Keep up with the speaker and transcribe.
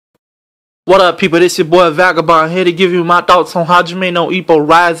What up, people? This your boy Vagabond here to give you my thoughts on Hajime no Ippo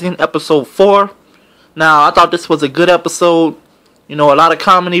Rising episode 4. Now, I thought this was a good episode. A lot of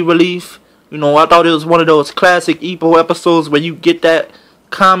comedy relief. I thought it was one of those classic Ippo episodes where you get that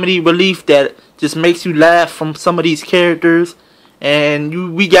comedy relief that just makes you laugh from some of these characters.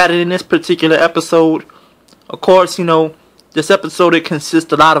 And we got it in this particular episode. Of course, this episode it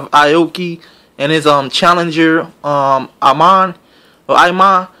consists a lot of Aoki and his challenger Imae.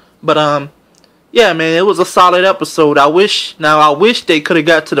 But yeah, man, it was a solid episode. I wish they could have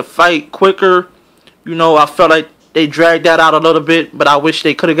got to the fight quicker. I felt like they dragged that out a little bit, but I wish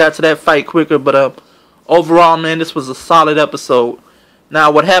they could have got to that fight quicker. But overall, man, this was a solid episode. Now,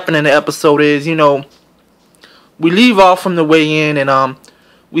 what happened in the episode is, we leave off from the weigh-in and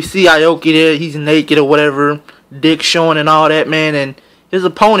we see Aoki there. He's naked or whatever, dick showing and all that, man. And his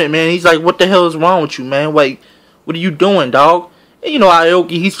opponent, man, he's like, "What the hell is wrong with you, man? Like, what are you doing, dog?" And,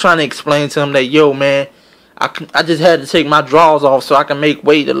 Aoki, he's trying to explain to him that, "Yo, man, I just had to take my drawers off so I can make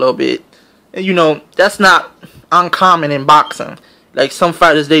weight a little bit." And, that's not uncommon in boxing. Like, some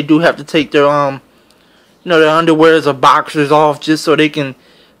fighters, they do have to take their, their underwears or boxers off just so they can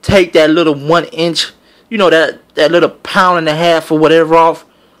take that little 1 inch, that little pound and a half or whatever off.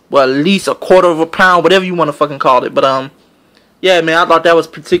 Well, at least a quarter of a pound, whatever you want to fucking call it. But, yeah, man, I thought that was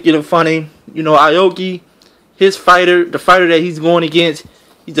particularly funny. Aoki, his fighter, the fighter that he's going against,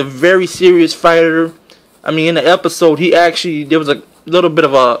 he's a very serious fighter. I mean, in the episode, there was a little bit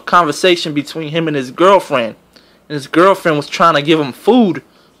of a conversation between him and his girlfriend. And his girlfriend was trying to give him food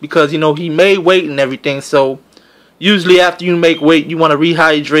because, he made weight and everything. So, usually after you make weight, you want to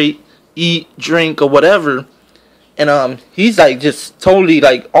rehydrate, eat, drink, or whatever. And he's like just totally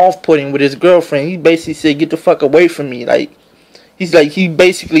like off-putting with his girlfriend. He basically said, "Get the fuck away from me." Like, he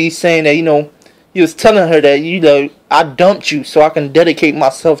basically saying that, he was telling her that, "I dumped you so I can dedicate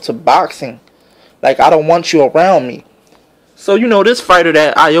myself to boxing. Like, I don't want you around me." So, this fighter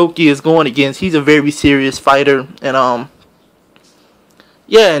that Aoki is going against, he's a very serious fighter. And,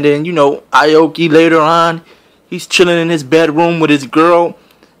 yeah, and then, Aoki later on, he's chilling in his bedroom with his girl.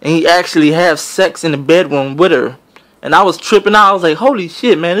 And he actually has sex in the bedroom with her. And I was tripping out. I was like, holy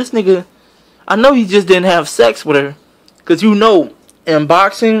shit, man, this nigga, I know he just didn't have sex with her. Because, in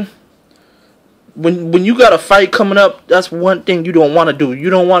boxing, when you got a fight coming up, that's one thing you don't want to do. You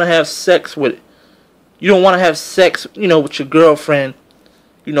don't want to have sex with You don't want to have sex, with your girlfriend,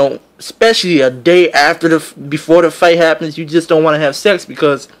 especially a day before the fight happens. You just don't want to have sex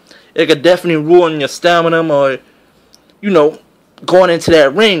because it could definitely ruin your stamina or, going into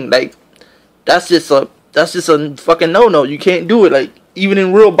that ring. Like, that's just a fucking no-no. You can't do it. Like, even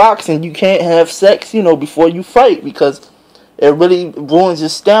in real boxing, you can't have sex, before you fight because it really ruins your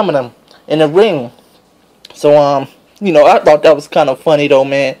stamina in the ring. So, I thought that was kind of funny though,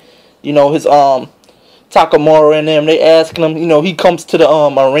 man. His, Takamura and them, they asking him, he comes to the,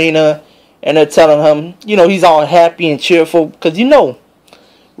 arena and they're telling him, he's all happy and cheerful. Because,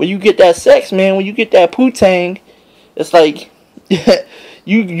 when you get that sex, man, when you get that poo-tang, it's like,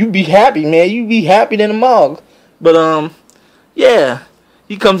 you be happy, man. You be happy than a mug. But, yeah.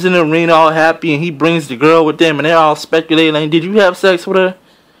 He comes in the arena all happy and he brings the girl with them and they're all speculating, like, "Did you have sex with her?"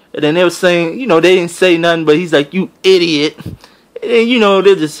 And then they were saying, they didn't say nothing, but he's like, "You idiot." And then,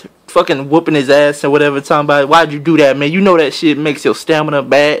 they're just fucking whooping his ass or whatever, talking about, "Why'd you do that, man? You know that shit makes your stamina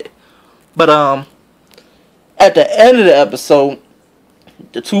bad." But, at the end of the episode,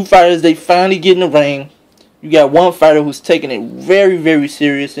 the two fighters, they finally get in the ring. You got one fighter who's taking it very, very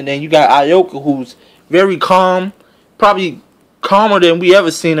serious, and then you got Aoki who's very calm, probably calmer than we ever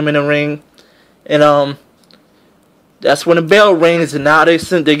seen him in the ring. And that's when the bell rings, and now they're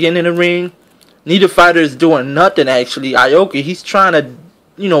getting in the ring. Neither fighter is doing nothing actually. Aoki, he's trying to,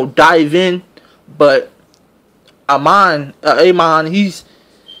 dive in, but Imae,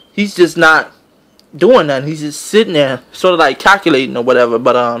 he's just not doing nothing. He's just sitting there, sort of like calculating or whatever.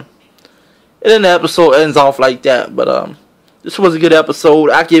 But and then the episode ends off like that. But this was a good episode.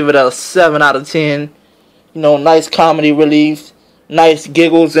 I give it a 7 out of 10. Nice comedy relief, nice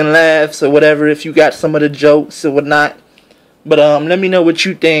giggles and laughs or whatever if you got some of the jokes or whatnot. But let me know what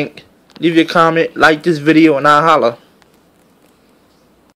you think. Leave your comment, like this video, and I'll holla.